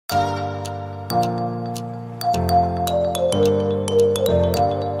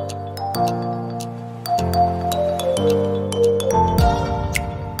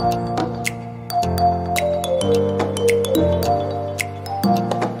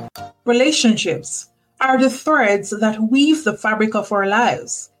Relationships are the threads that weave the fabric of our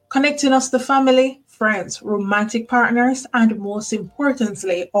lives, connecting us to family, friends, romantic partners, and most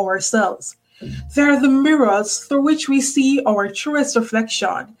importantly, ourselves. They are the mirrors through which we see our truest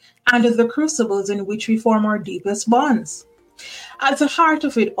reflection and the crucibles in which we form our deepest bonds. At the heart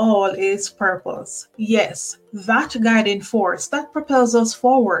of it all is purpose. Yes, that guiding force that propels us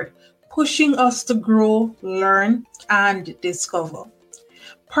forward, pushing us to grow, learn, and discover.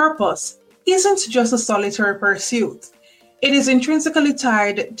 Purpose isn't just a solitary pursuit. It is intrinsically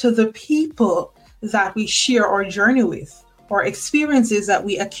tied to the people that we share our journey with, our experiences that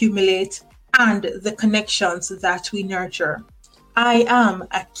we accumulate, and the connections that we nurture. I am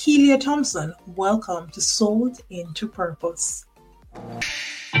Akeelia Thompson. Welcome to Sold into Purpose.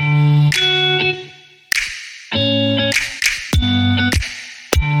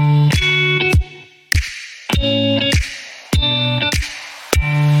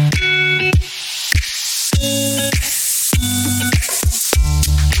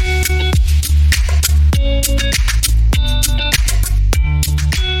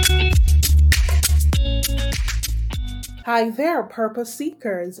 Hi there, Purpose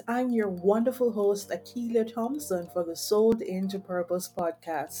Seekers. I'm your wonderful host, Akeelia Thompson, for the Sold into Purpose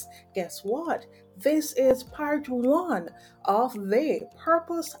podcast. Guess what? This is part one of the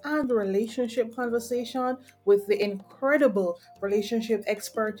purpose and relationship conversation with the incredible relationship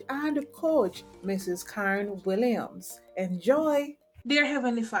expert and coach, Mrs. Karen Williams. Enjoy! Dear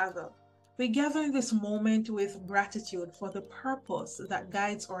Heavenly Father, we gather in this moment with gratitude for the purpose that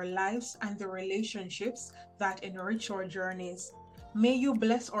guides our lives and the relationships that enrich our journeys. May you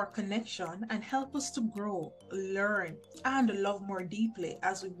bless our connection and help us to grow, learn, and love more deeply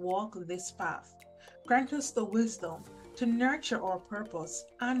as we walk this path. Grant us the wisdom to nurture our purpose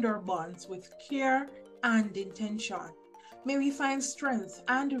and our bonds with care and intention. May we find strength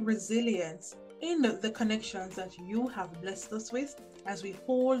and resilience in the connections that you have blessed us with as we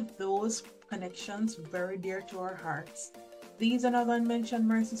hold those connections very dear to our hearts. These and other unmentioned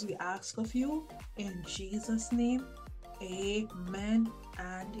mercies we ask of you in Jesus' name. Amen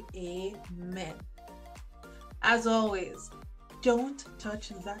and amen. As always, don't touch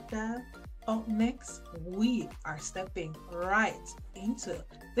that dial. Up next, we are stepping right into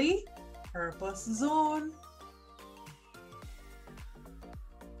the Purpose Zone.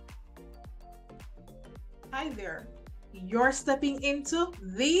 Hi there. You're stepping into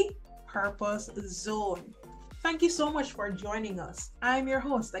the Purpose Zone. Thank you so much for joining us. I'm your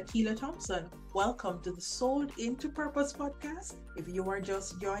host, Akeelia Thompson. Welcome to the Sold into Purpose podcast if you are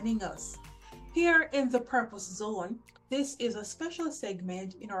just joining us. Here in the Purpose Zone, this is a special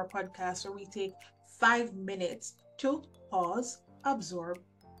segment in our podcast where we take 5 minutes to pause, absorb,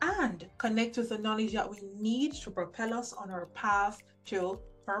 and connect with the knowledge that we need to propel us on our path to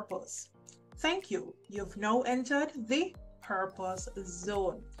purpose. Thank you. You've now entered the Purpose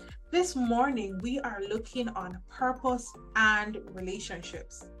Zone. This morning, we are looking on purpose and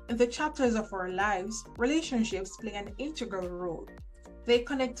relationships. In the chapters of our lives, relationships play an integral role. They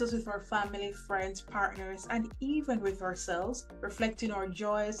connect us with our family, friends, partners, and even with ourselves, reflecting our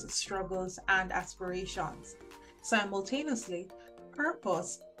joys, struggles, and aspirations. Simultaneously,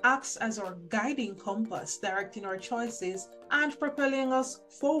 purpose acts as our guiding compass, directing our choices and propelling us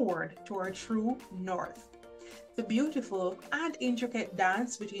forward to our true north. The beautiful and intricate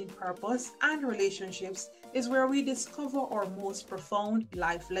dance between purpose and relationships is where we discover our most profound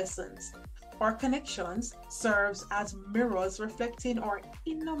life lessons. Our connections serves as mirrors reflecting our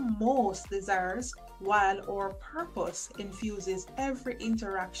innermost desires, while our purpose infuses every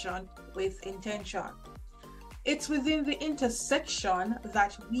interaction with intention. It's within the intersection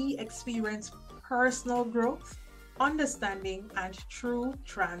that we experience personal growth, understanding, and true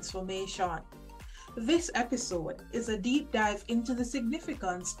transformation. This episode is a deep dive into the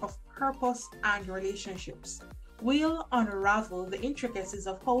significance of purpose and relationships. We'll unravel the intricacies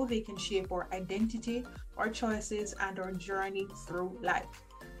of how they can shape our identity, our choices, and our journey through life.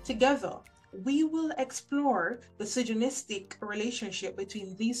 Together, we will explore the synergistic relationship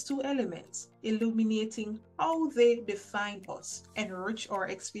between these two elements, illuminating how they define us, enrich our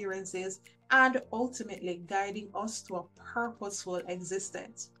experiences, and ultimately guiding us to a purposeful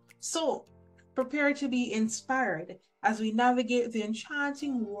existence. So, prepare to be inspired as we navigate the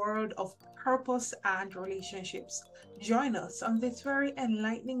enchanting world of purpose and relationships. Join us on this very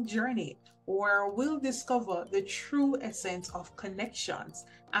enlightening journey where we'll discover the true essence of connections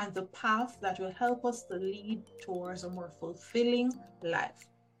and the path that will help us to lead towards a more fulfilling life.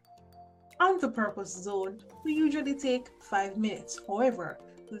 On the Purpose Zone, we usually take 5 minutes. However,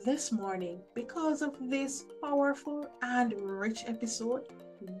 this morning, because of this powerful and rich episode,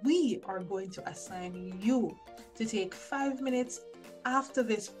 we are going to assign you to take 5 minutes after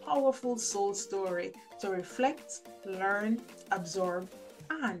this powerful soul story to reflect, learn, absorb,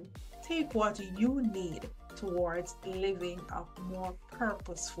 and take what you need towards living a more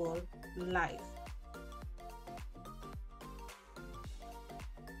purposeful life.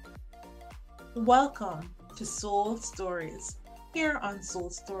 Welcome to Soul Stories. Here on Soul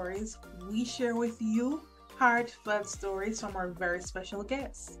Stories, we share with you heartfelt stories from our very special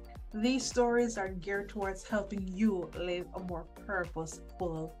guests. These stories are geared towards helping you live a more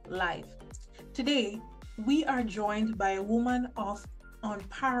purposeful life. Today, we are joined by a woman of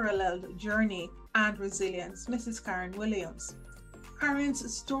unparalleled journey and resilience, Mrs. Karen Williams.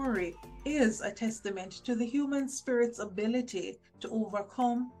 Karen's story is a testament to the human spirit's ability to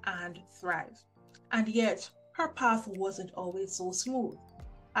overcome and thrive. And yet, her path wasn't always so smooth.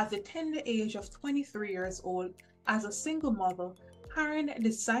 At the tender age of 23 years old, as a single mother, Karen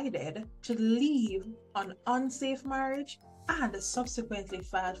decided to leave an unsafe marriage and subsequently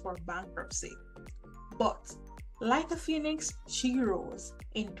filed for bankruptcy. But, like a phoenix, she rose.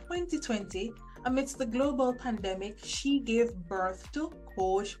 In 2020, amidst the global pandemic, she gave birth to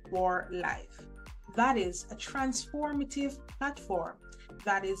Coach for Life. That is a transformative platform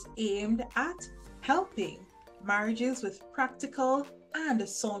that is aimed at helping marriages with practical and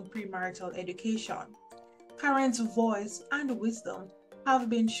sound premarital education. Karen's voice and wisdom have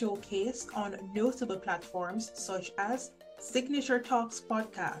been showcased on notable platforms such as Signature Talks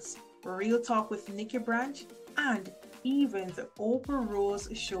podcast, Real Talk with Nikki Branch, and even the Oprah Rose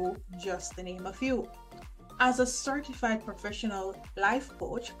Show, just to name a few. As a certified professional life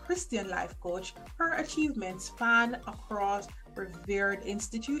coach, Christian life coach, her achievements span across revered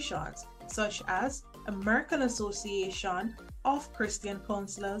institutions such as American Association of Christian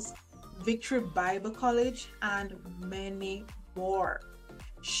Counselors, Victory Bible College, and many more.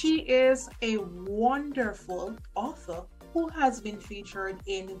 She is a wonderful author who has been featured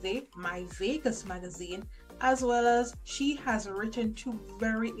in the My Vegas magazine, as well as she has written two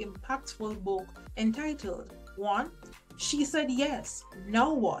very impactful books entitled, one, She Said Yes,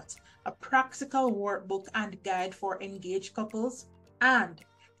 Now What? A practical workbook and guide for engaged couples, and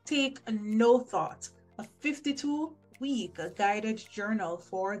Take No Thought, a 52-week guided journal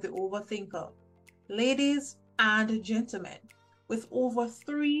for the overthinker. Ladies and gentlemen, with over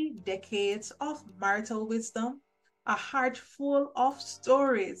 3 decades of marital wisdom, a heart full of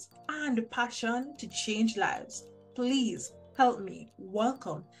stories and passion to change lives, please help me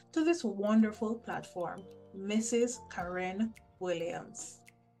welcome to this wonderful platform, Mrs. Karen Williams.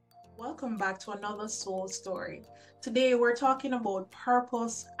 Welcome back to another soul story. Today we're talking about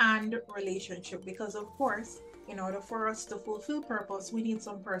purpose and relationship because, of course, in order for us to fulfill purpose, we need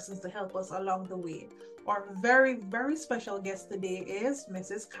some persons to help us along the way. Our very, very special guest today is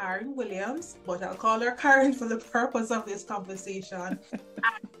Mrs. Karen Williams, but I'll call her Karen for the purpose of this conversation.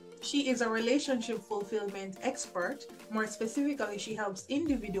 She is a relationship fulfillment expert. More specifically, she helps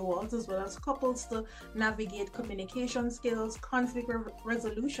individuals as well as couples to navigate communication skills, conflict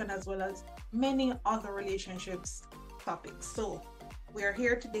resolution, as well as many other relationships topics. So we are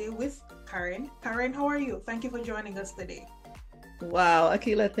here today with Karen. Karen, how are you? Thank you for joining us today. Wow,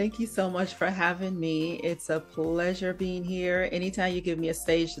 Akila, thank you so much for having me. It's a pleasure being here. Anytime you give me a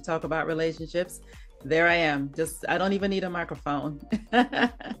stage to talk about relationships, there I am. I don't even need a microphone.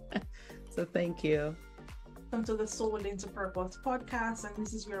 So thank you. Welcome to the Soul into Purpose podcast, and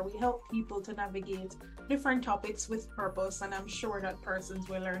this is where we help people to navigate different topics with purpose, and I'm sure that persons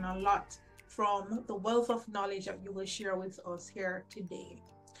will learn a lot from the wealth of knowledge that you will share with us here today.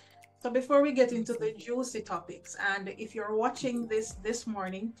 So before we get into the juicy topics, and if you're watching this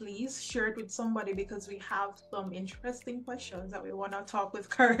morning, please share it with somebody because we have some interesting questions that we want to talk with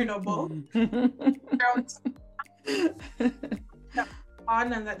Karen about.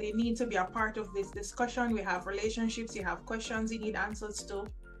 And that they need to be a part of this discussion. We have relationships, you have questions you need answers to,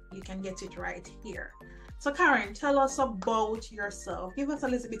 you can get it right here. So Karen, tell us about yourself. Give us a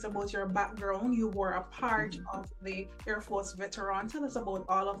little bit about your background. You were a part of the Air Force veteran. Tell us about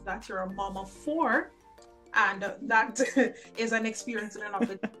all of that. You're a mom of 4, and that is an experience in and of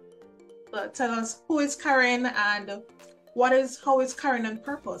it. But tell us, who is Karen and how is Karen on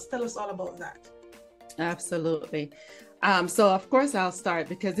purpose? Tell us all about that. Absolutely. So of course I'll start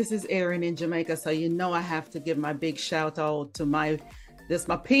because this is airing in Jamaica. So, I have to give my big shout out to my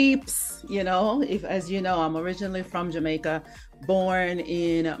peeps, as you know, I'm originally from Jamaica, born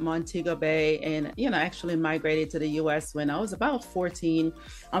in Montego Bay, and, actually migrated to the US when I was about 14.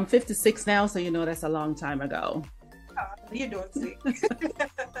 I'm 56 now. So, that's a long time ago. You don't say.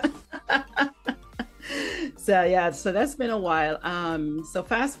 So yeah, so that's been a while. So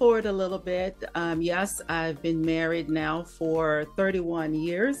fast forward a little bit. Yes, I've been married now for 31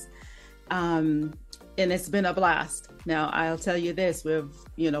 years. Um, and it's been a blast. Now, I'll tell you this,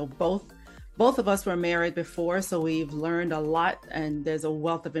 both of us were married before, so we've learned a lot, and there's a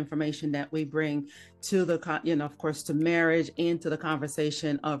wealth of information that we bring to of course, to marriage and to the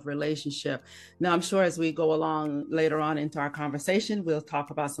conversation of relationship. Now, I'm sure as we go along later on into our conversation, we'll talk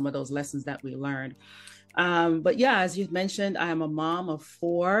about some of those lessons that we learned. But yeah, as you mentioned, I am a mom of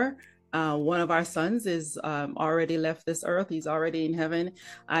four. One of our sons is already left this earth. He's already in heaven.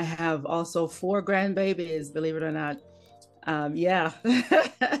 I have also four grandbabies, believe it or not. Yeah.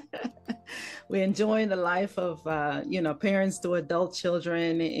 We're enjoying the life of, parents to adult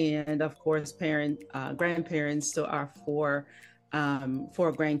children, and of course, grandparents to our four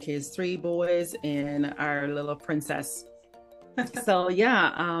grandkids, three boys and our little princess. So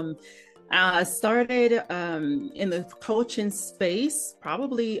yeah, I started in the coaching space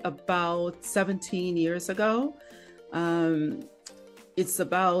probably about 17 years ago. It's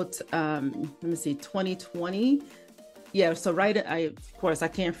about, 2020. Yeah, so of course, I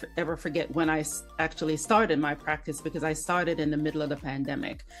can't ever forget when I actually started my practice, because I started in the middle of the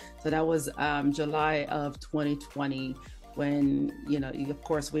pandemic. So that was July of 2020, when, of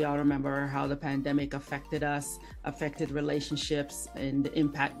course, we all remember how the pandemic affected us, affected relationships, and the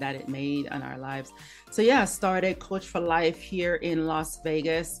impact that it made on our lives. So yeah, I started Coach for Life here in Las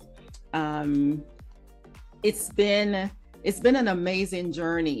Vegas. It's been an amazing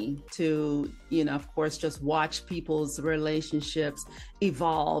journey to, of course, just watch people's relationships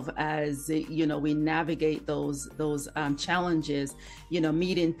evolve as, we navigate those challenges,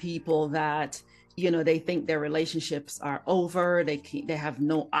 meeting people that, they think their relationships are over, they have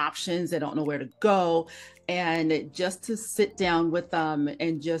no options, they don't know where to go. And just to sit down with them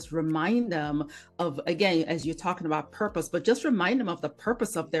and just remind them of, again, as you're talking about purpose, but just remind them of the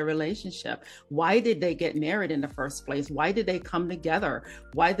purpose of their relationship. Why did they get married in the first place? Why did they come together?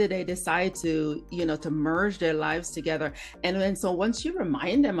 Why did they decide to, to merge their lives together? And so once you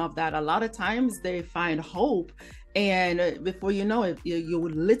remind them of that, a lot of times they find hope. And before you know it, you're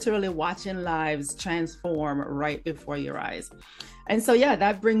literally watching lives transform right before your eyes. And so, yeah,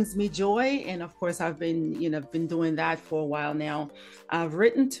 that brings me joy. And of course, I've been doing that for a while now. I've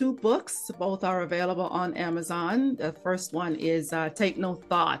written 2 books. Both are available on Amazon. The first one is Take No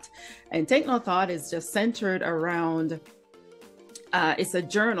Thought. And Take No Thought is just centered around it's a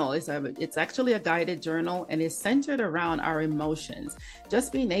journal. It's actually a guided journal, and it's centered around our emotions,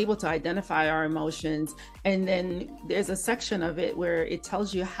 just being able to identify our emotions. And then there's a section of it where it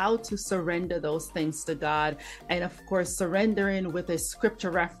tells you how to surrender those things to God. And of course, surrendering with a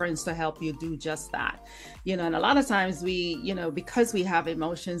scripture reference to help you do just that. And a lot of times we, because we have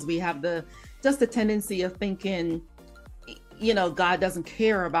emotions, we have the tendency of thinking, God doesn't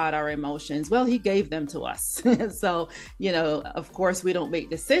care about our emotions. Well, he gave them to us. So, of course, we don't make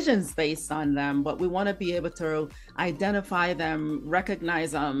decisions based on them, but we want to be able to identify them,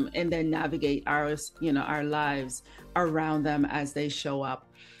 recognize them, and then navigate our lives around them as they show up.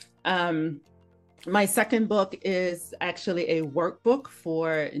 My second book is actually a workbook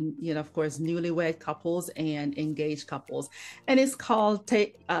for, of course, newlywed couples and engaged couples. And it's called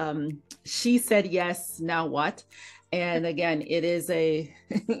She Said Yes, Now What? And again, it is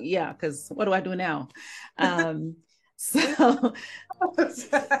yeah, because what do I do now? So,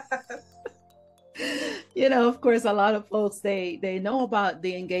 of course, a lot of folks, they know about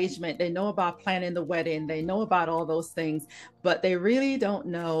the engagement, they know about planning the wedding, they know about all those things, but they really don't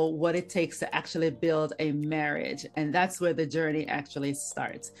know what it takes to actually build a marriage. And that's where the journey actually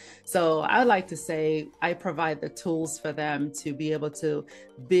starts. So I like to say I provide the tools for them to be able to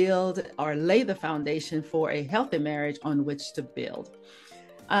build or lay the foundation for a healthy marriage on which to build.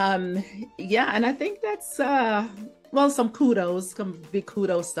 Yeah, and I think that's some kudos, some big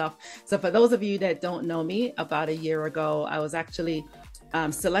kudos stuff. So for those of you that don't know me, about a year ago, I was actually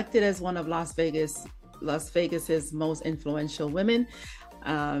selected as one of Las Vegas's most influential women.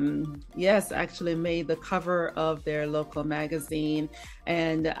 Yes, actually made the cover of their local magazine,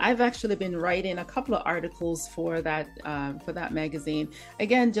 and I've actually been writing a couple of articles for that magazine.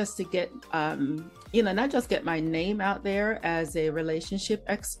 Again, just to get not just get my name out there as a relationship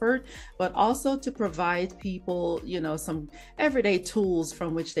expert, but also to provide people some everyday tools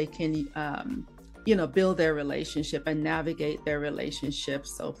from which they can build their relationship and navigate their relationship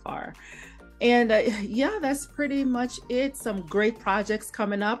so far. And yeah, that's pretty much it. Some great projects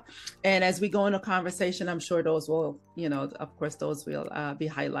coming up. And as we go into conversation, I'm sure those will, of course, those will be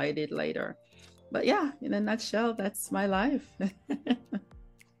highlighted later. But yeah, in a nutshell, that's my life.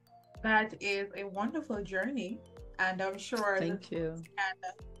 That is a wonderful journey, and I'm sure the Thank you.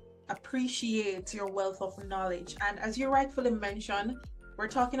 can appreciate your wealth of knowledge. And as you rightfully mentioned, we're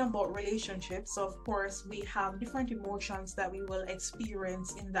talking about relationships. So, of course, we have different emotions that we will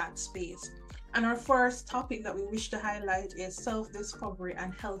experience in that space. And our first topic that we wish to highlight is self discovery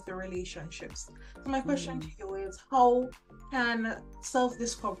and healthy relationships. So, my question to Mm. you is, how can self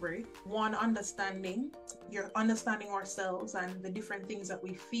discovery, one, understanding, your understanding ourselves and the different things that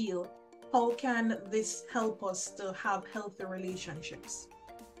we feel, how can this help us to have healthy relationships?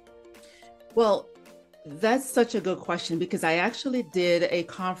 Well, that's such a good question because I actually did a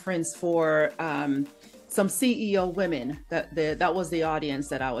conference for some CEO women. That was the audience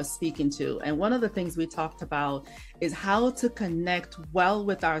that I was speaking to, and one of the things we talked about is how to connect well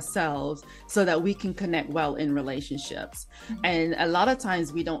with ourselves so that we can connect well in relationships. Mm-hmm. And a lot of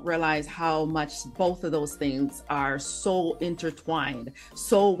times we don't realize how much both of those things are so intertwined,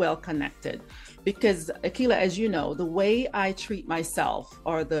 so well connected. Because Akila, as you know, the way I treat myself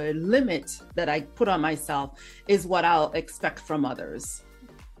or the limit that I put on myself is what I'll expect from others.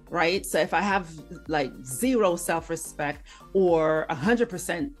 Right. So if I have like zero self-respect or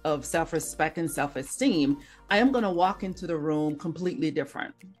 100% of self-respect and self-esteem, I am going to walk into the room completely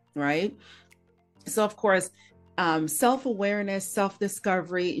different. Right. So, of course, self-awareness,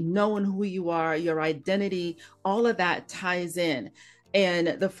 self-discovery, knowing who you are, your identity, all of that ties in.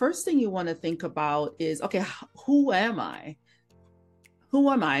 And the first thing you want to think about is, okay, who am I? Who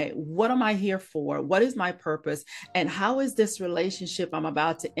am I? What am I here for? What is my purpose? And how is this relationship I'm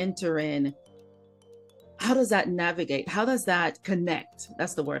about to enter in? How does that navigate? How does that connect?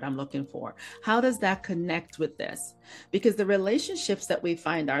 That's the word I'm looking for. How does that connect with this? Because the relationships that we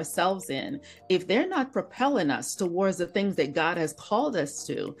find ourselves in, if they're not propelling us towards the things that God has called us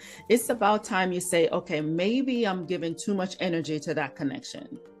to, it's about time you say, okay, maybe I'm giving too much energy to that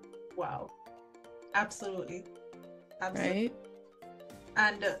connection. Wow. Absolutely. Absolutely. Right?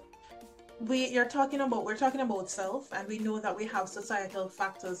 And we're talking about self, and we know that we have societal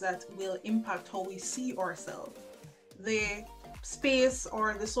factors that will impact how we see ourselves. The space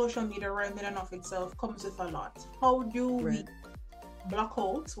or the social media realm in and of itself comes with a lot. How do we Right. block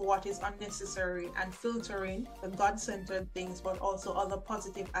out what is unnecessary and filter in the God-centered things, but also other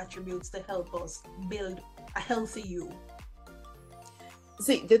positive attributes to help us build a healthy you?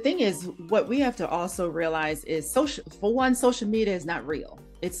 See, the thing is, what we have to also realize is for one, social media is not real.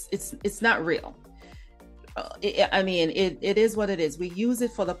 It's not real. I mean, it is what it is. We use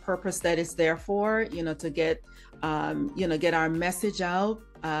it for the purpose that it's there for, to get, get our message out,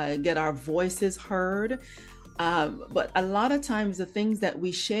 get our voices heard. But a lot of times the things that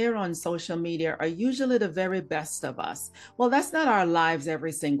we share on social media are usually the very best of us. Well, that's not our lives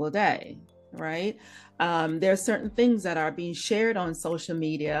every single day, right? There are certain things that are being shared on social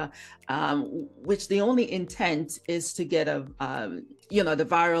media, which the only intent is to get the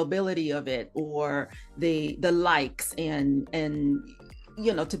virality of it or the likes and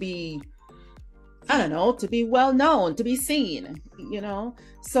to be, I don't know, to be well known, to be seen.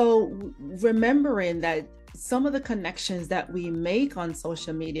 So remembering that some of the connections that we make on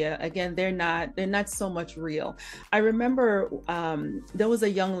social media, again, they're not so much real. I remember there was a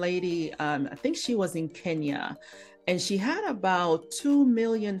young lady, I think she was in Kenya, and she had about 2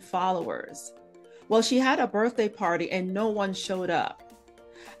 million followers. Well, she had a birthday party and no one showed up.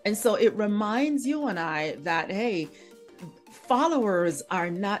 And so it reminds you and I that, hey, followers are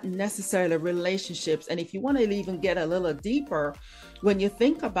not necessarily relationships. And if you want to even get a little deeper, when you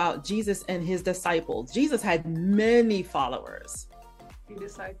think about Jesus and his disciples, Jesus had many followers,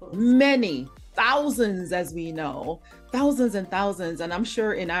 Disciples. many, thousands, as we know, thousands and thousands. And I'm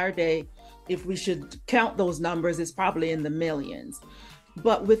sure in our day, if we should count those numbers, it's probably in the millions.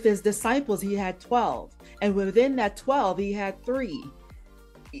 But with his disciples, he had 12. And within that 12, he had 3.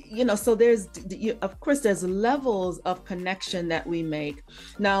 So there's, of course, there's levels of connection that we make.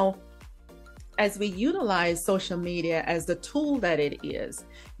 Now, as we utilize social media as the tool that it is,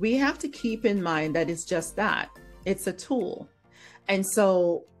 we have to keep in mind that it's just that. It's a tool. And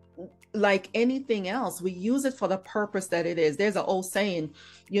so, like anything else, we use it for the purpose that it is. There's an old saying,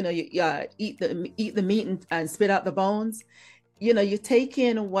 you eat the meat and spit out the bones. You take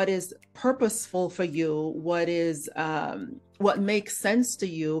in what is purposeful for you, what makes sense to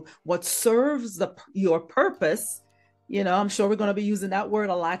you, what serves your purpose. I'm sure we're going to be using that word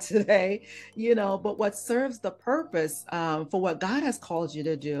a lot today, but what serves the purpose for what God has called you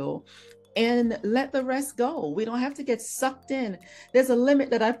to do, and let the rest go. We don't have to get sucked in. There's a limit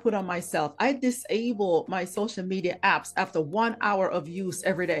that I put on myself. I disable my social media apps after 1 hour of use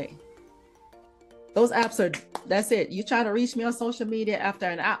every day. Those apps are, that's it. You try to reach me on social media after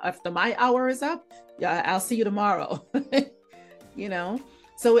after my hour is up, yeah, I'll see you tomorrow. You know?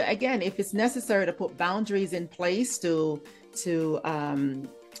 So again, if it's necessary to put boundaries in place to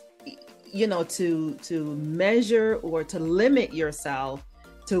you know, to measure or to limit yourself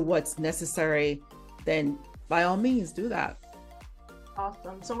to what's necessary, then by all means do that.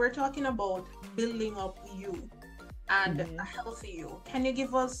 Awesome. So we're talking about building up you and a healthy you. Can you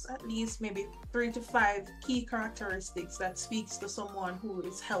give us at least maybe 3 to 5 key characteristics that speaks to someone who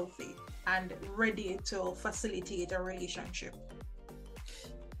is healthy and ready to facilitate a relationship?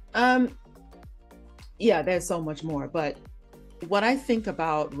 Yeah, there's so much more, but what I think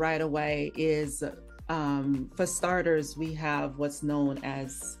about right away is, for starters, we have what's known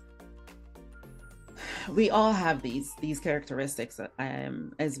as, we all have these characteristics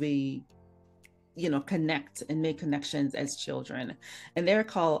as we, you know, connect and make connections as children, and they're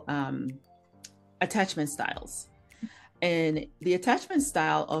called attachment styles. And the attachment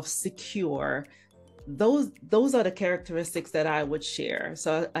style of secure, those are the characteristics that I would share.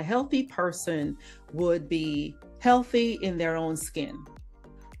 So a healthy person would be healthy in their own skin.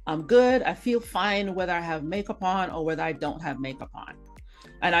 I'm good. I feel fine whether I have makeup on or whether I don't have makeup on.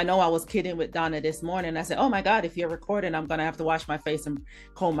 And I know I was kidding with Donna this morning. I said, oh my God, if you're recording, I'm going to have to wash my face and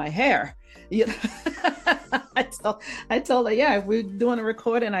comb my hair. You know? I told her, yeah, if we're doing a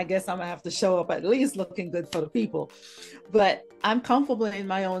recording, I guess I'm going to have to show up at least looking good for the people. But I'm comfortable in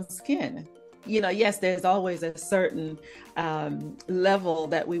my own skin. You know, yes, there's always a certain level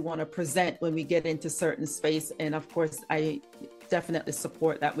that we want to present when we get into certain space. And of course, I definitely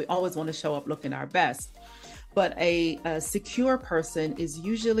support that. We always want to show up looking our best. But a secure person is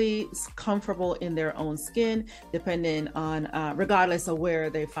usually comfortable in their own skin, depending on, regardless of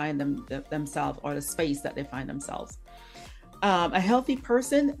where they find themselves or the space that they find themselves. A healthy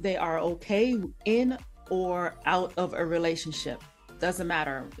person, they are okay in or out of a relationship. Doesn't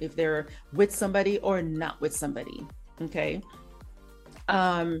matter if they're with somebody or not with somebody. Okay.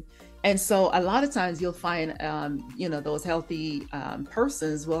 And so a lot of times you'll find, you know, those healthy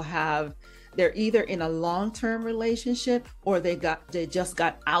persons will have, they're either in a long-term relationship or they just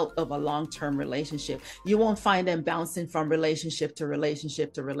got out of a long-term relationship. You won't find them bouncing from relationship to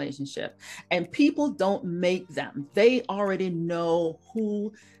relationship to relationship. And people don't make them. They already know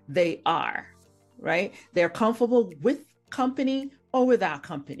who they are, right? They're comfortable with company or without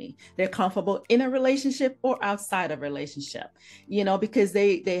company. They're comfortable in a relationship or outside of a relationship, you know, because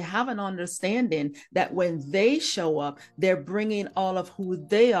they have an understanding that when they show up, they're bringing all of who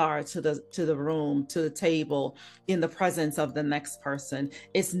they are to the room, to the table, in the presence of the next person.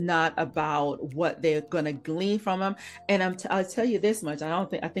 It's not about what they're going to glean from them. And I'll tell you this much. I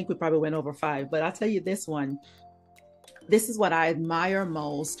think we probably went over 5, but I'll tell you this one. This is what I admire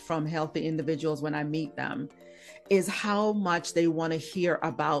most from healthy individuals when I meet them, is how much they want to hear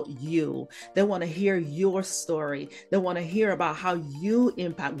about you. They want to hear your story. They want to hear about how you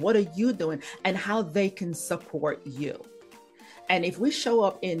impact, what are you doing, and how they can support you. And if we show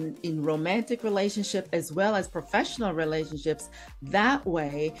up in romantic relationships as well as professional relationships, that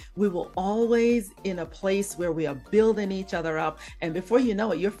way we will always in a place where we are building each other up. And before you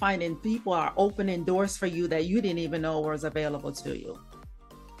know it, you're finding people are opening doors for you that you didn't even know was available to you.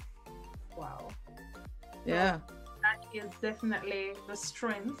 Wow. Yeah. That is definitely the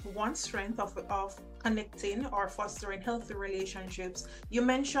strength, one strength of connecting or fostering healthy relationships. You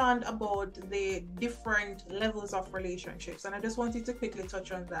mentioned about the different levels of relationships, and I just wanted to quickly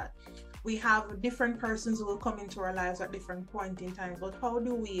touch on that. We have different persons who will come into our lives at different points in time, but how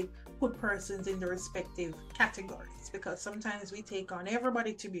do we put persons in the respective categories? Because sometimes we take on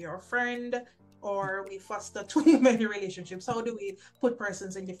everybody to be our friend, or we foster too many relationships. How do we put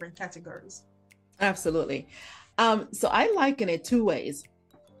persons in different categories? Absolutely. So I liken it 2 ways.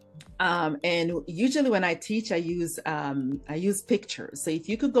 And usually when I teach, I use pictures. So if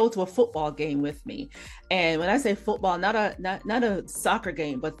you could go to a football game with me, and when I say football, not a soccer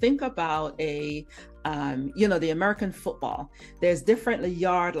game, but think about the American football. There's different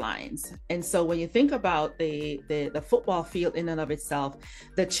yard lines. And so when you think about the football field in and of itself,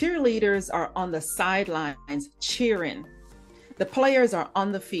 the cheerleaders are on the sidelines cheering. The players are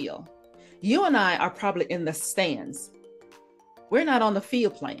on the field. You and I are probably in the stands. We're not on the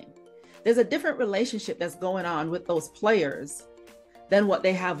field playing. There's a different relationship that's going on with those players than what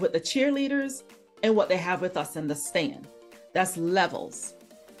they have with the cheerleaders and what they have with us in the stand. That's levels.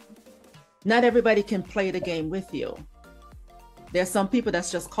 Not everybody can play the game with you. There's some people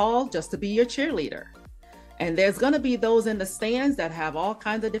that's just called just to be your cheerleader. And there's going to be those in the stands that have all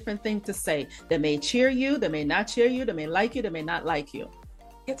kinds of different things to say. They may cheer you, they may not cheer you, they may like you, they may not like you.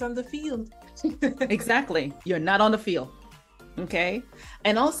 Get on the field. Exactly. You're not on the field. Okay.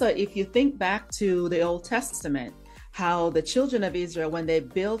 And also, if you think back to the Old Testament, how the children of Israel, when they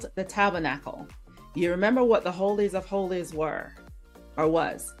built the tabernacle, you remember what the holies of holies were or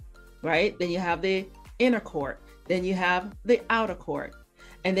was, right? Then you have the inner court, then you have the outer court,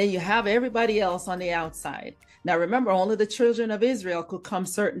 and then you have everybody else on the outside. Now, remember, only the children of Israel could come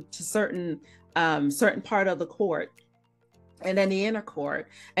certain part of the court, and then the inner court.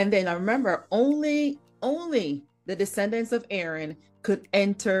 And then I remember only the descendants of Aaron could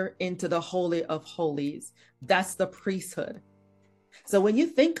enter into the Holy of Holies. That's the priesthood. So when you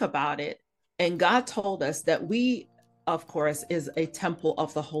think about it, and God told us that we, of course, is a temple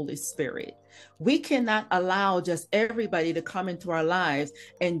of the Holy Spirit. We cannot allow just everybody to come into our lives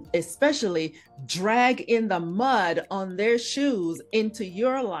and especially drag in the mud on their shoes into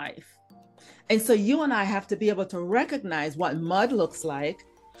your life. And so you and I have to be able to recognize what mud looks like.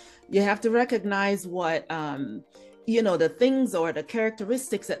 You have to recognize what, the things or the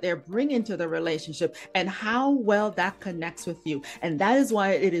characteristics that they're bringing to the relationship and how well that connects with you. And that is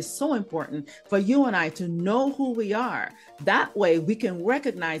why it is so important for you and I to know who we are. That way we can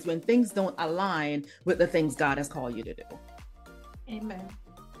recognize when things don't align with the things God has called you to do. Amen.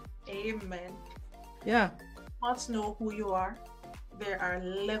 Amen. Yeah. Must know who you are. There are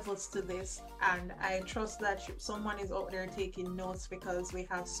levels to this, and I trust that someone is out there taking notes, because we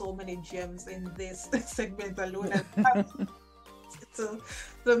have so many gems in this segment alone. To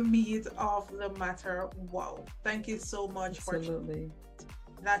the meat of the matter. Wow, thank you so much. Absolutely.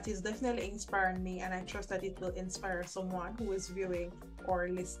 That is definitely inspiring me, and I trust that it will inspire someone who is viewing or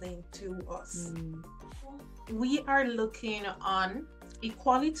listening to us. We are looking on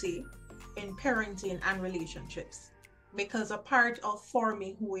equality in parenting and relationships, because a part of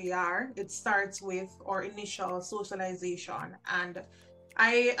forming who we are, it starts with our initial socialization. And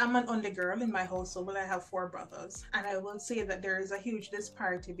I am an only girl in my household. I have 4 brothers, and I will say that there is a huge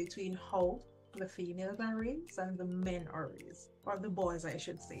disparity between how the females are raised and the men are raised, or the boys, I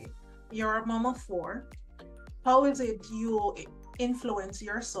should say. You're a mom of 4. How is it you influence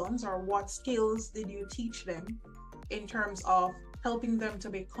your sons, or what skills did you teach them in terms of helping them to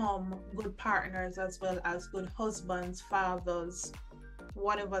become good partners, as well as good husbands, fathers,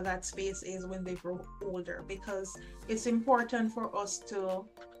 whatever that space is when they grow older? Because it's important for us to,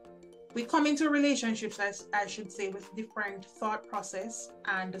 we come into relationships, as I should say, with different thought process,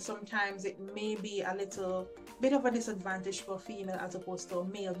 and sometimes it may be a little bit of a disadvantage for a female as opposed to a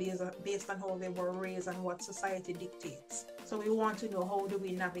male, based on how they were raised and what society dictates. So we want to know, how do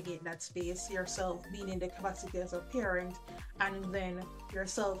we navigate that space, yourself being in the capacity as a parent, and then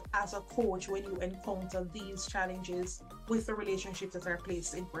yourself as a coach when you encounter these challenges with the relationships that are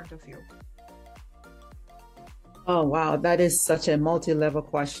placed in front of you? Oh, wow. That is such a multi-level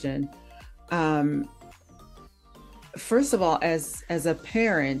question. First of all, as a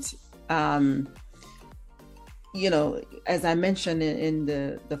parent, as I mentioned in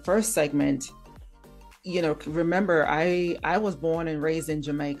the first segment, remember, I was born and raised in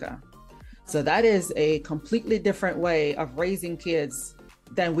Jamaica. So that is a completely different way of raising kids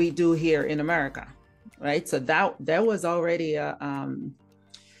than we do here in America, right? So that there was already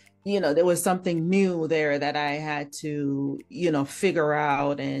there was something new there that I had to, figure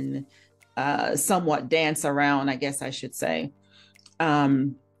out and somewhat dance around, I guess I should say.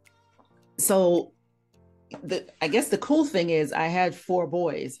 So I guess the cool thing is I had 4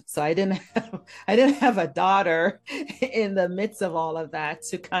 boys, so I didn't have a daughter in the midst of all of that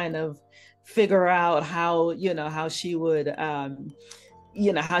to kind of figure out how she would,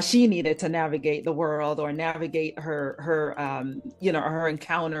 how she needed to navigate the world or navigate her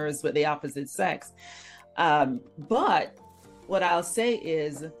encounters with the opposite sex. But what I'll say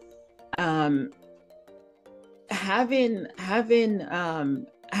is, having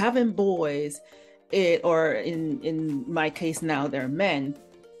boys, or in my case now they're men,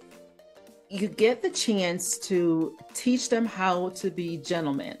 you get the chance to teach them how to be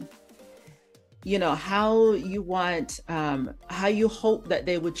gentlemen. How you want, how you hope that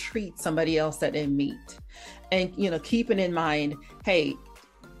they would treat somebody else that they meet. And, keeping in mind, hey,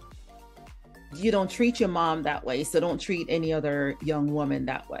 you don't treat your mom that way, so don't treat any other young woman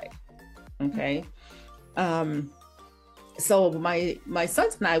that way. Okay. So my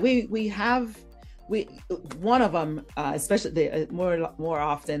sons and I, one of them, especially more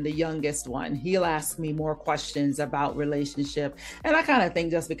often, the youngest one, he'll ask me more questions about relationship. And I kind of think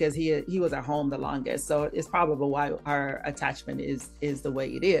just because he was at home the longest, so it's probably why our attachment is the way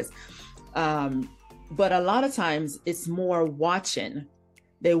it is. But a lot of times it's more watching.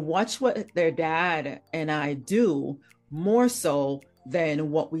 They watch what their dad and I do more so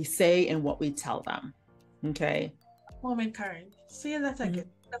than what we say and what we tell them. Okay. Moment, Karen. Say that again.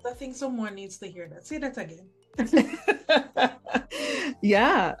 I think someone needs to hear that. Say that again.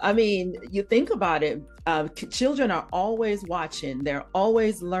 Yeah, I mean, you think about it, children are always watching, they're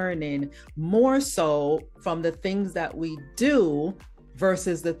always learning more so from the things that we do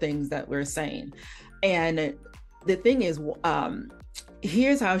versus the things that we're saying. And the thing is,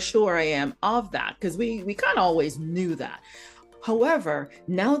 here's how sure I am of that, because we kind of always knew that. However,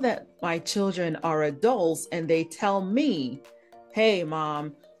 now that my children are adults and they tell me, hey,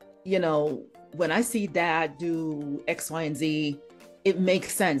 mom, you know, when I see dad do X, Y, and Z, it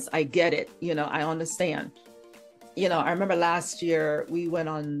makes sense. I get it. You know, I understand. You know, I remember last year we went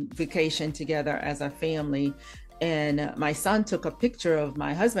on vacation together as a family, and my son took a picture of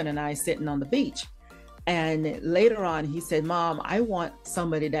my husband and I sitting on the beach. And later on, he said, Mom, I want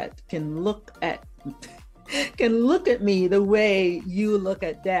somebody that can look at me the way you look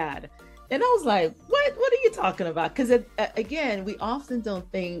at dad. And I was like, what are you talking about? Because again, we often don't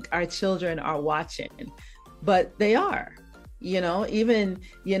think our children are watching, but they are. You know, even,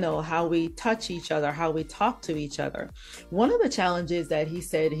 you know, how we touch each other, how we talk to each other. One of the challenges that he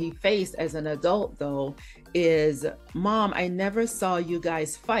said he faced as an adult, though, is, Mom, I never saw you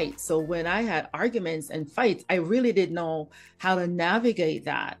guys fight. So when I had arguments and fights, I really didn't know how to navigate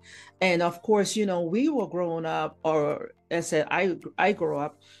that. And of course, you know, we were growing up, or I said, I grew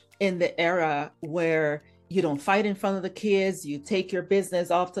up in the era where you don't fight in front of the kids, you take your business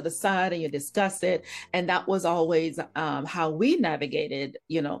off to the side and you discuss it. And that was always how we navigated,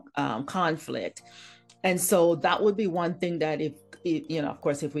 you know, conflict. And so that would be one thing that if, you know, of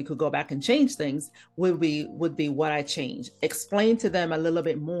course, if we could go back and change things, would be what I change. Explain to them a little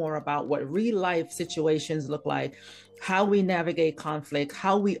bit more about what real life situations look like, how we navigate conflict,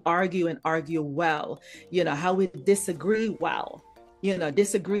 how we argue and argue well, you know, how we disagree well, you know,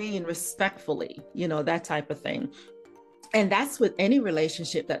 disagreeing respectfully, you know, that type of thing. And that's with any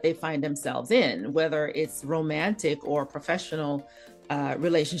relationship that they find themselves in, whether it's romantic or professional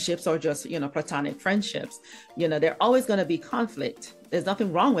relationships or just, you know, platonic friendships. You know, there's always going to be conflict. There's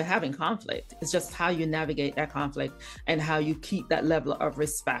nothing wrong with having conflict. It's just how you navigate that conflict and how you keep that level of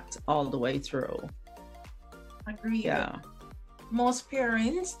respect all the way through. Agreed. Yeah. Most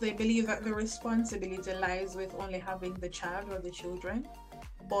parents, they believe that the responsibility lies with only having the child or the children,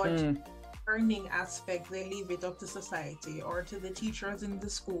 but learning aspect, they leave it up to society or to the teachers in the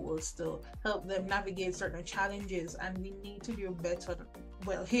schools to help them navigate certain challenges, and we need to do better.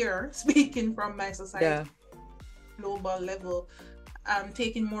 Well, here, speaking from my society, global level,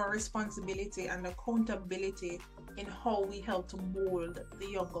 taking more responsibility and accountability in how we help to mold the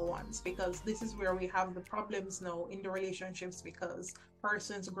younger ones, because this is where we have the problems now in the relationships, because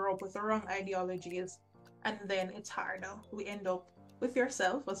persons grow up with the wrong ideologies, and then it's harder. We end up with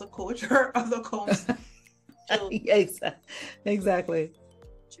yourself as a coach or other coach. Exactly.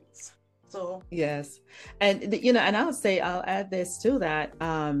 So yes, and you know, and I'll add this to that.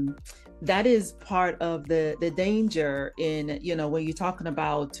 That is part of the danger in, you know, when you're talking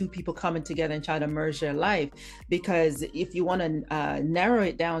about two people coming together and trying to merge their life, because if you want to narrow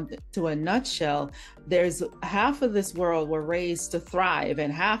it down to a nutshell, there's half of this world were raised to thrive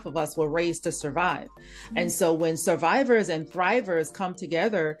and half of us were raised to survive. And so when survivors and thrivers come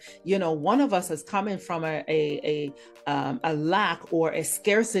together, you know, one of us is coming from a lack or a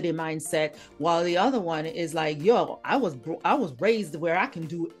scarcity mindset, while the other one is like, yo, I was raised where I can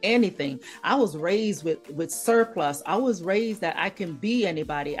do anything. I was raised with surplus. I was raised that I can be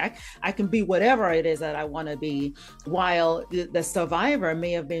anybody. I can be whatever it is that I want to be. While the survivor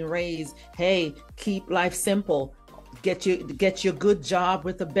may have been raised, hey, keep life simple. Get your good job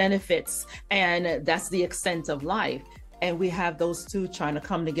with the benefits. And that's the extent of life. And we have those two trying to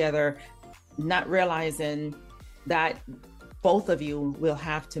come together, not realizing that both of you will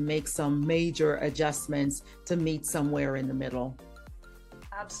have to make some major adjustments to meet somewhere in the middle.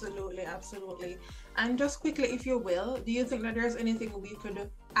 Absolutely, absolutely. And just quickly, if you will, do you think that there's anything we could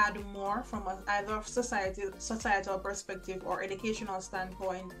add more from either societal perspective or educational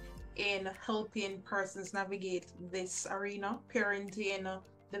standpoint in helping persons navigate this arena, parenting,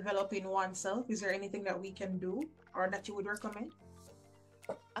 developing oneself? Is there anything that we can do or that you would recommend?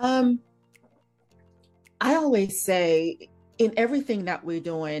 I always say, in everything that we're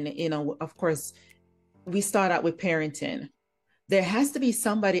doing, you know, of course, we start out with parenting. There has to be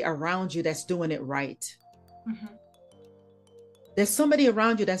somebody around you that's doing it right. There's somebody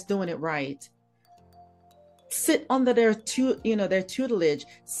around you that's doing it right. sit under their their tutelage,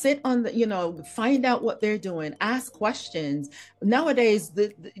 sit on the, find out what they're doing, ask questions. Nowadays,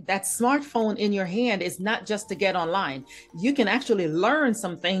 that smartphone in your hand is not just to get online. You can actually learn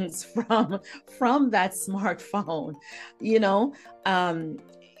some things from that smartphone, you know. I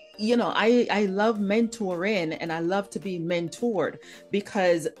love mentoring, and I love to be mentored,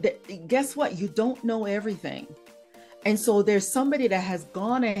 because guess what? You don't know everything. And so there's somebody that has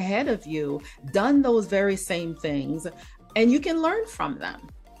gone ahead of you, done those very same things, and you can learn from them.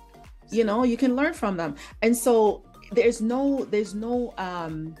 You can learn from them. And so there's no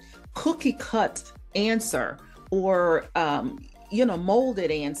cookie cut answer, or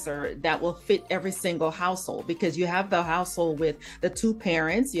molded answer that will fit every single household, because you have the household with the two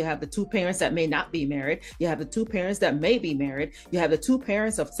parents, you have the two parents that may not be married, you have the two parents that may be married, you have the two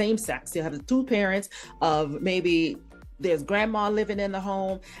parents of same sex, you have the two parents of maybe there's grandma living in the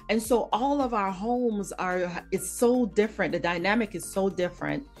home. And so all of our homes it's so different. The dynamic is so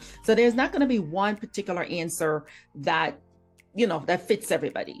different. So there's not going to be one particular answer that fits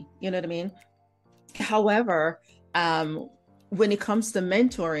everybody. You know what I mean? However, when it comes to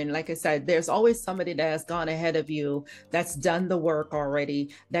mentoring, like I said, there's always somebody that has gone ahead of you, that's done the work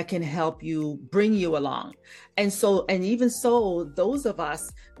already, that can help you, bring you along. And even so, those of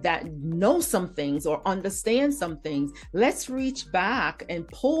us that know some things or understand some things, let's reach back and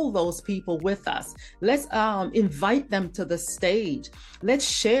pull those people with us. Let's invite them to the stage. Let's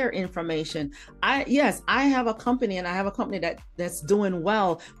share information. I have a company, and I have a company that's doing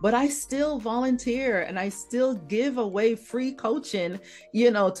well, but I still volunteer and I still give away free coaching,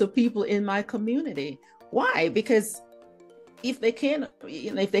 to people in my community. Why? Because if they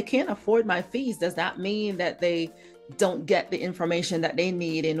can't afford my fees, does that mean that they don't get the information that they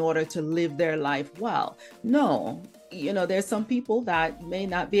need in order to live their life well? No. There's some people that may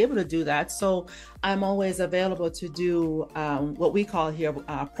not be able to do that. So I'm always available to do what we call here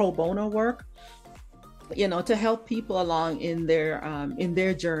pro bono work, to help people along in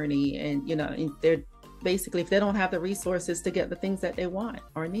their journey. And, if they don't have the resources to get the things that they want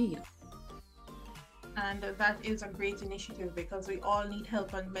or need. And that is a great initiative, because we all need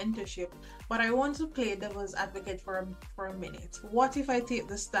help and mentorship. But I want to play devil's advocate for a minute. What if I take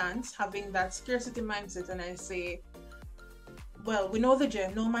the stance, having that scarcity mindset, and I say, well, we know the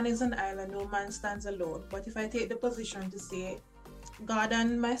gem, no man is an island, no man stands alone. But if I take the position to say, God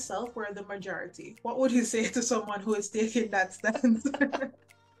and myself were the majority, what would you say to someone who is taking that stance?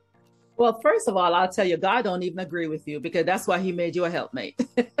 Well, first of all, I'll tell you, God don't even agree with you, because that's why he made you a helpmate.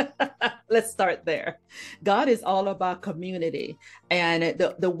 Let's start there. God is all about community. And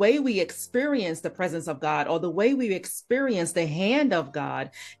the way we experience the presence of God, or the way we experience the hand of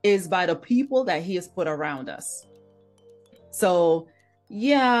God, is by the people that he has put around us. So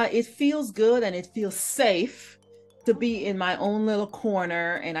yeah, it feels good and it feels safe to be in my own little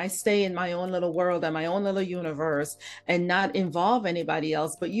corner, and I stay in my own little world and my own little universe and not involve anybody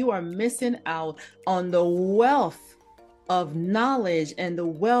else. But you are missing out on the wealth of knowledge and the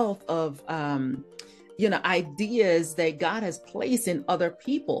wealth of ideas that God has placed in other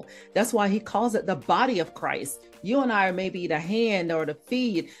people. That's why he calls it the body of Christ. You and I are maybe the hand or the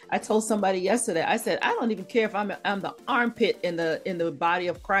feet. I told somebody yesterday, I said, I don't even care if I'm the armpit in the body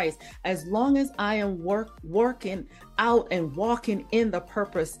of Christ, as long as I am working out and walking in the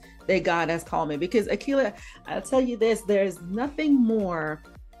purpose that God has called me. Because Akila, I'll tell you this, there's nothing more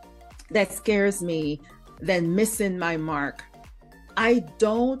that scares me than missing my mark. I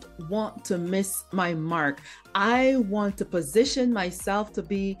don't want to miss my mark. I want to position myself to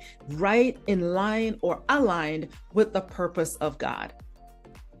be right in line or aligned with the purpose of God.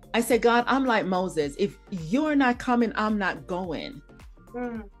 I said, God, I'm like Moses. If you're not coming, I'm not going.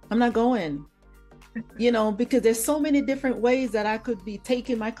 I'm not going. Because there's so many different ways that I could be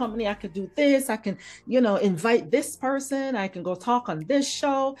taking my company. I could do this. I can, invite this person. I can go talk on this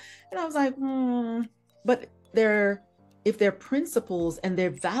show. And I was like, but if their principles and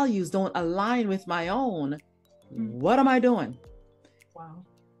their values don't align with my own, what am I doing? Wow.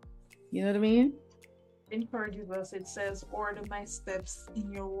 You know what I mean? Encourages us. It says, order my steps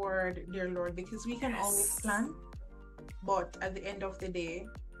in your word, dear Lord, because we can always plan. But at the end of the day,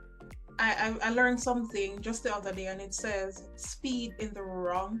 I learned something just the other day, and it says speed in the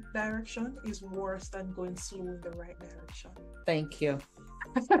wrong direction is worse than going slow in the right direction. Thank you.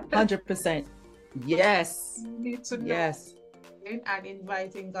 100%. Yes. You need to know. Yes. And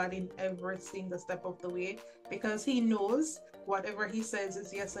inviting God in every single step of the way, because he knows whatever he says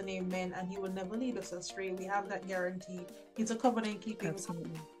is yes and amen, and he will never lead us astray. We have that guarantee. He's a covenant keeping.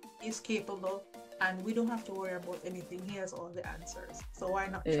 Absolutely. He's capable, and we don't have to worry about anything. He has all the answers. So why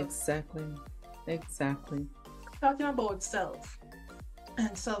not trust? Exactly. talking about self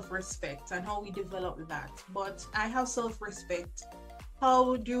and self-respect and how we develop that. But I have self-respect.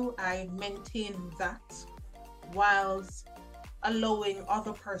 How do I maintain that whilst allowing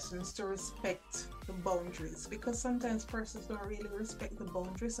other persons to respect the boundaries? Because sometimes persons don't really respect the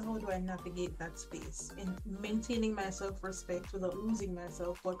boundaries. So how do I navigate that space in maintaining my self-respect without losing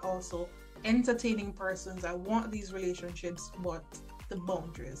myself, but also entertaining persons? I want these relationships, but the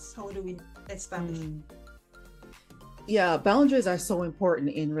boundaries, how do we establish Yeah, boundaries are so important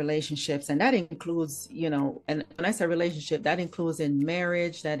in relationships, and that includes, and when I say relationship, that includes in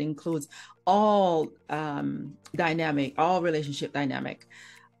marriage, that includes all all relationship dynamic.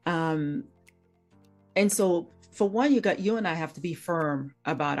 And so for one, you and I have to be firm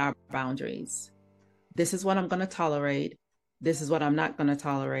about our boundaries. This is what I'm going to tolerate. This is what I'm not going to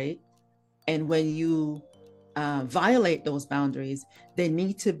tolerate. And when you violate those boundaries, they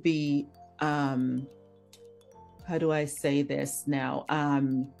need to be, how do I say this now?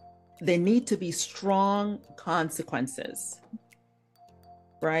 There need to be strong consequences,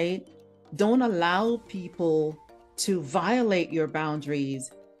 right? Don't allow people to violate your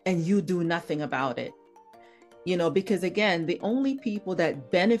boundaries and you do nothing about it. Because again, the only people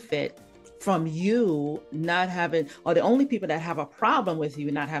that benefit from you not having, or the only people that have a problem with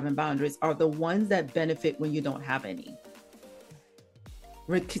you not having boundaries are the ones that benefit when you don't have any.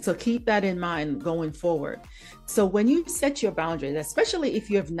 So keep that in mind going forward. So when you set your boundaries, especially if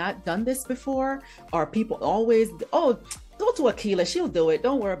you have not done this before, or people always, oh, go to Akila, she'll do it.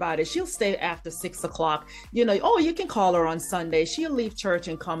 Don't worry about it. She'll stay after 6 o'clock. Oh, you can call her on Sunday. She'll leave church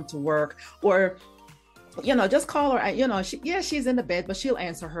and come to work. Or, just call her. She's in the bed, but she'll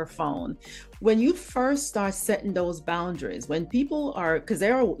answer her phone. When you first start setting those boundaries, when people are, because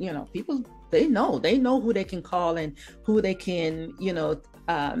there are, people, they know who they can call and who they can,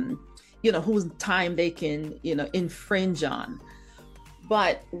 whose time they can, infringe on.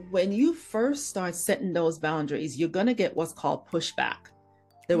 But when you first start setting those boundaries, you're going to get what's called pushback.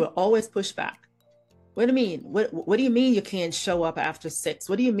 There will always pushback. What do you mean? What do you mean you can't show up after 6?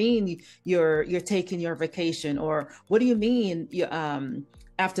 What do you mean you're taking your vacation? Or what do you mean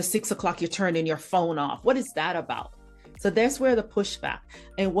after 6 o'clock you're turning your phone off? What is that about? So that's where the pushback.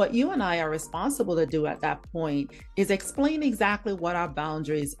 And what you and I are responsible to do at that point is explain exactly what our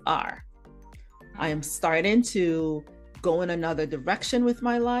boundaries are. I am starting to go in another direction with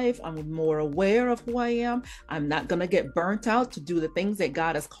my life. I'm more aware of who I am. I'm not going to get burnt out to do the things that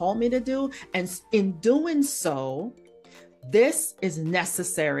God has called me to do. And in doing so, this is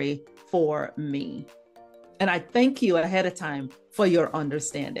necessary for me. And I thank you ahead of time for your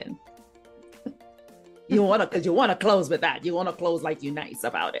understanding. Because you want to close with that. You want to close like you're nice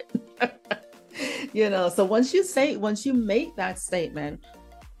about it. So once you make that statement,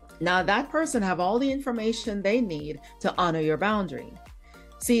 now that person have all the information they need to honor your boundary.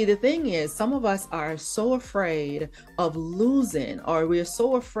 See, the thing is, some of us are so afraid of losing, or we're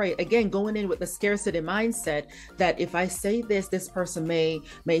so afraid, again, going in with the scarcity mindset that if I say this person may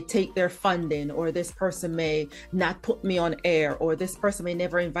take their funding, or this person may not put me on air, or this person may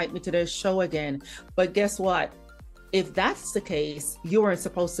never invite me to their show again. But guess what? If that's the case, you weren't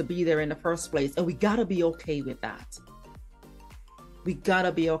supposed to be there in the first place. And we got to be okay with that. We got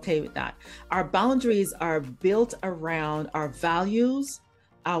to be okay with that. Our boundaries are built around our values,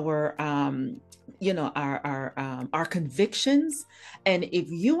 our convictions. And if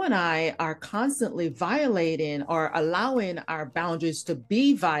you and I are constantly violating or allowing our boundaries to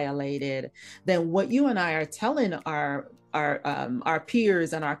be violated, then what you and I are telling our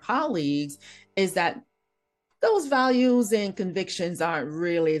peers and our colleagues is that those values and convictions aren't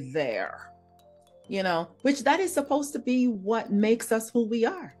really there, which that is supposed to be what makes us who we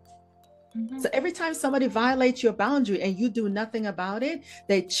are. Mm-hmm. So every time somebody violates your boundary and you do nothing about it,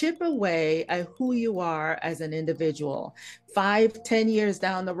 they chip away at who you are as an individual. 5-10 years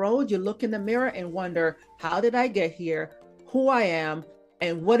down the road, you look in the mirror and wonder, how did I get here? Who I am?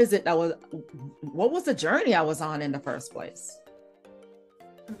 And what is it what was the journey I was on in the first place?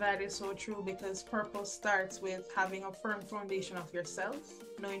 That is so true, because purpose starts with having a firm foundation of yourself,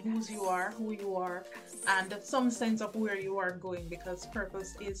 knowing who you are, and some sense of where you are going, because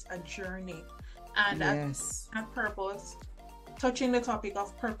purpose is a journey. And yes. at purpose, touching the topic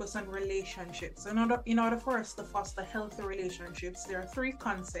of purpose and relationships. In order for us to foster healthy relationships, there are 3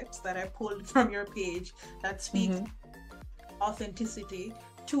 concepts that I pulled from your page that speak authenticity,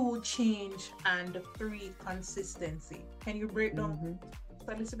 2, change, and 3, consistency. Can you break down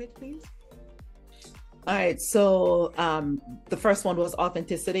a little bit, please? All right. So the first one was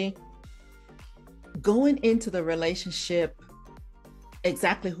authenticity. Going into the relationship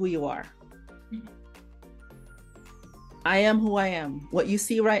exactly who you are. I am who I am. What you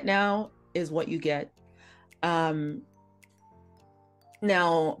see right now is what you get. Um,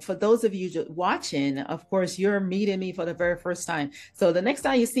 Now, for those of you watching, of course, you're meeting me for the very first time. So the next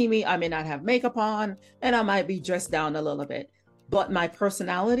time you see me, I may not have makeup on and I might be dressed down a little bit, but my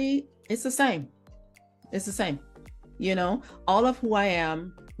personality is the same. It's the same. You know, all of who I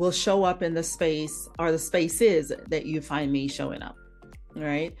am will show up in the space or the spaces that you find me showing up.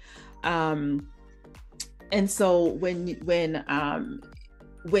 Right. And so when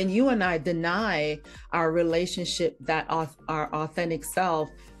you and I deny our relationship, that our authentic self,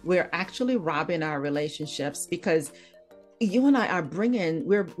 we're actually robbing our relationships, because you and I are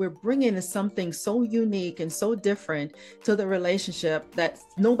we're bringing something so unique and so different to the relationship that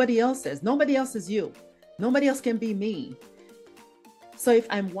nobody else is. Nobody else is you. Nobody else can be me. So if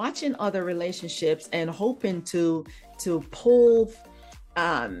I'm watching other relationships and hoping to pull,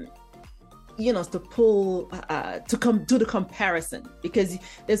 to come to the comparison, because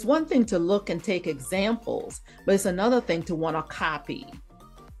there's one thing to look and take examples, but it's another thing to want to copy.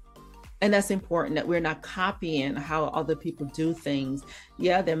 And that's important, that we're not copying how other people do things.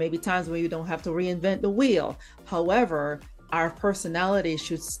 Yeah, there may be times where you don't have to reinvent the wheel. However, our personality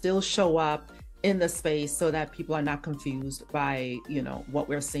should still show up in the space so that people are not confused by, what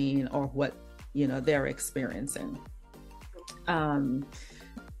we're seeing or what, they're experiencing. The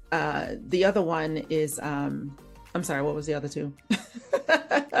other one is, I'm sorry, what was the other two?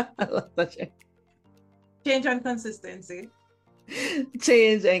 I love that. Change and consistency.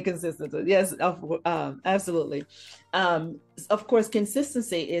 Change and consistency. Yes, absolutely. Of course,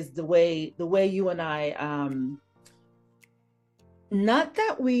 consistency is the way you and I, not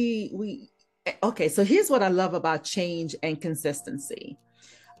that okay, so here's what I love about change and consistency,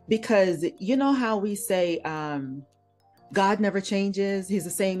 because you know how we say, God never changes. He's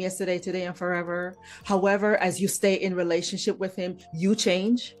the same yesterday, today, and forever. However, as you stay in relationship with him, you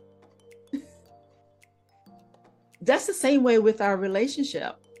change. That's the same way with our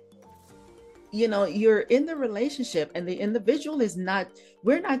relationship. You're in the relationship and the individual is not,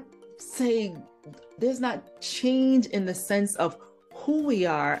 we're not saying, there's not change in the sense of who we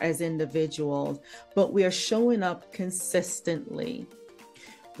are as individuals, but we are showing up consistently.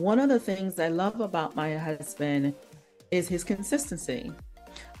 One of the things I love about my husband is his consistency.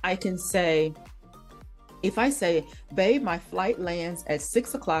 I can say, if I say, babe, my flight lands at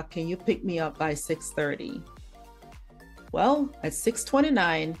 6:00, can you pick me up by 6:30? Well, at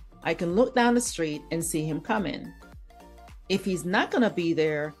 6:29, I can look down the street and see him coming. If he's not gonna be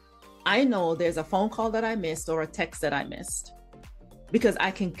there, I know there's a phone call that I missed or a text that I missed, because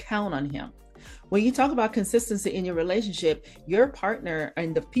I can count on him. When you talk about consistency in your relationship, your partner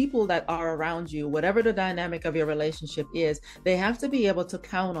and the people that are around you, whatever the dynamic of your relationship is, they have to be able to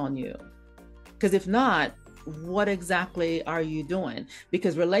count on you. Because if not, what exactly are you doing?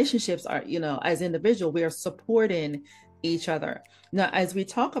 Because relationships are, as individuals, we are supporting each other. Now, as we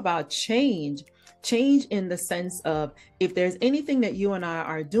talk about change in the sense of, if there's anything that you and I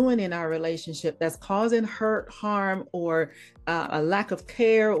are doing in our relationship that's causing hurt, harm, or a lack of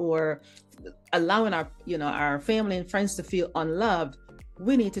care, or allowing our family and friends to feel unloved,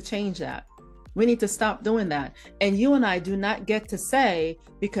 we need to change that. We need to stop doing that. And you and I do not get to say,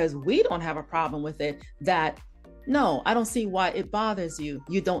 because we don't have a problem with it, that, no, I don't see why it bothers you.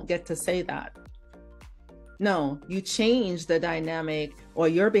 You don't get to say that. No, you change the dynamic or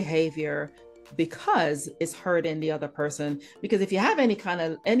your behavior because it's hurting the other person. Because if you have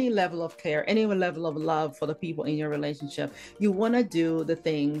any level of care, any level of love for the people in your relationship, you want to do the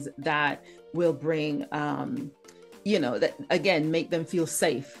things that will bring, that again, make them feel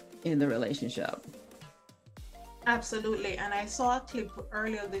safe in the relationship. Absolutely. And I saw a clip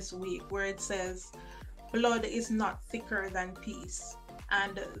earlier this week where it says, blood is not thicker than peace.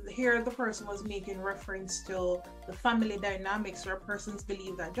 And here the person was making reference to the family dynamics, where persons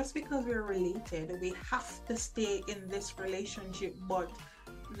believe that just because we're related, we have to stay in this relationship, but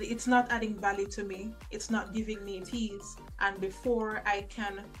it's not adding value to me. It's not giving me peace. And before I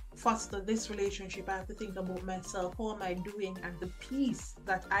can foster this relationship, I have to think about myself. How am I doing? And the peace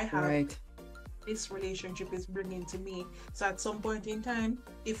that I have, right, this relationship is bringing to me. So at some point in time,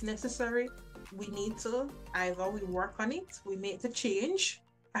 if necessary, we need to either we work on it, we make the change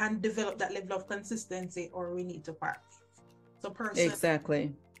and develop that level of consistency, or we need to part. So person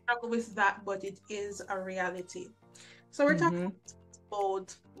exactly struggle with that, but it is a reality. So we're talking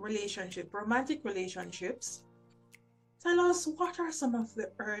about romantic relationships. Tell us, what are some of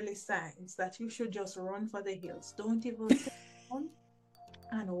the early signs that you should just run for the hills? Don't even sit down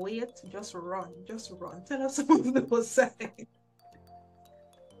and wait, just run. Tell us some of those signs.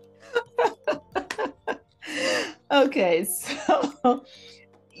 Okay, so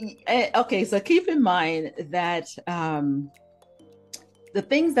okay, so keep in mind that the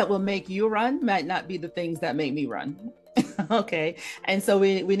things that will make you run might not be the things that make me run. Okay, and so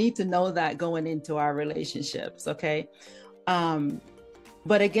we need to know that going into our relationships. Okay, um,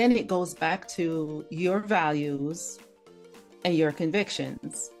 but again, it goes back to your values and your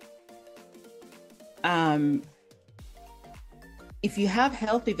convictions. Um, if you have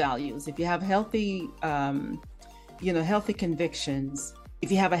healthy values, if you have healthy, healthy convictions,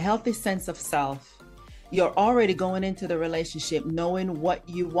 if you have a healthy sense of self, you're already going into the relationship knowing what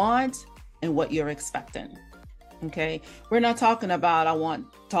you want and what you're expecting. Okay. We're not talking about, I want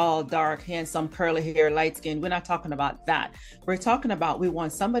tall, dark, handsome, curly hair, light skin. We're not talking about that. We're talking about, we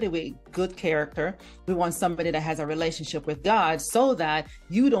want somebody with good character. We want somebody that has a relationship with God so that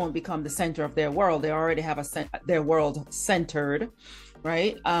you don't become the center of their world. They already have their world centered,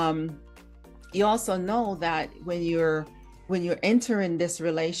 right? You also know that when you're entering this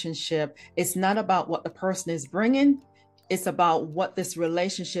relationship, it's not about what the person is bringing. It's about what this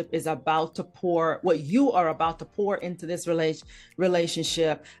relationship is about to pour, what you are about to pour into this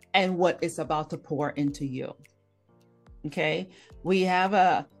relationship, and what it's about to pour into you. Okay. We have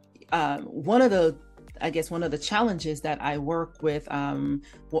one of the challenges that I work with,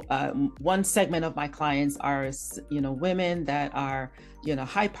 one segment of my clients are, women that are,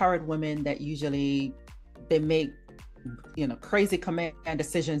 high-powered women that usually they make, crazy command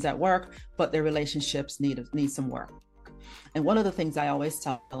decisions at work, but their relationships need some work. And one of the things I always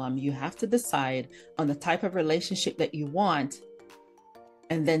tell them, you have to decide on the type of relationship that you want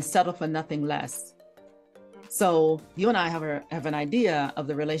and then settle for nothing less. So you and I have an idea of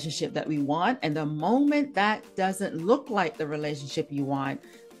the relationship that we want. And the moment that doesn't look like the relationship you want,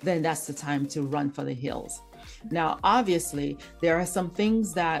 then that's the time to run for the hills. Now, obviously, there are some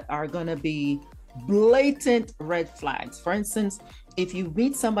things that are going to be blatant red flags. For instance, if you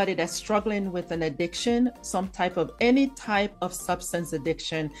meet somebody that's struggling with an addiction, any type of substance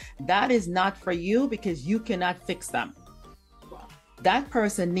addiction, that is not for you because you cannot fix them. That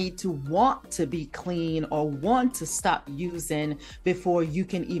person needs to want to be clean or want to stop using before you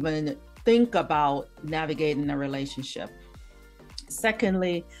can even think about navigating a relationship.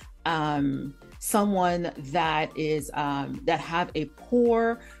 Secondly, someone that have a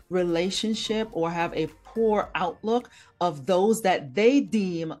poor relationship or have a poor outlook of those that they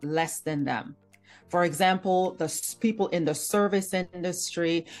deem less than them. For example, the people in the service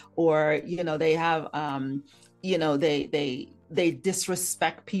industry, or they have they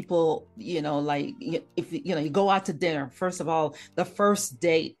disrespect people, like if you go out to dinner, first of all, the first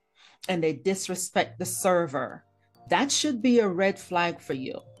date, and they disrespect the server, that should be a red flag for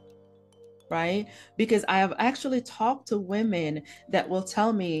you. Right? Because I have actually talked to women that will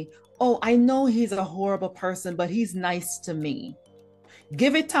tell me, oh, I know he's a horrible person, but he's nice to me.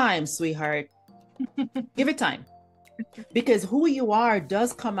 Give it time, sweetheart. Give it time. Because who you are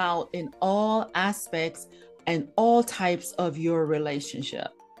does come out in all aspects and all types of your relationship.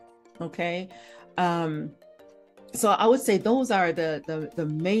 Okay. So I would say those are the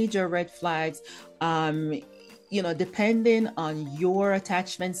major red flags. Depending on your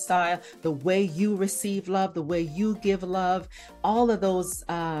attachment style, the way you receive love, the way you give love, all of those,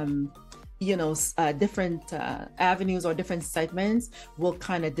 different avenues or different segments will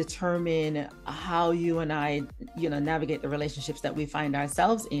kind of determine how you and I, navigate the relationships that we find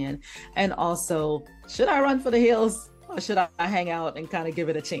ourselves in. And also, should I run for the hills or should I hang out and kind of give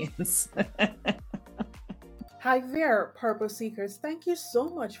it a chance? Hi there, Purpose Seekers. Thank you so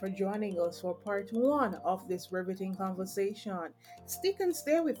much for joining us for part one of this riveting conversation. Stick and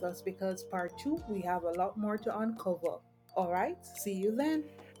stay with us because part two, we have a lot more to uncover. All right, see you then.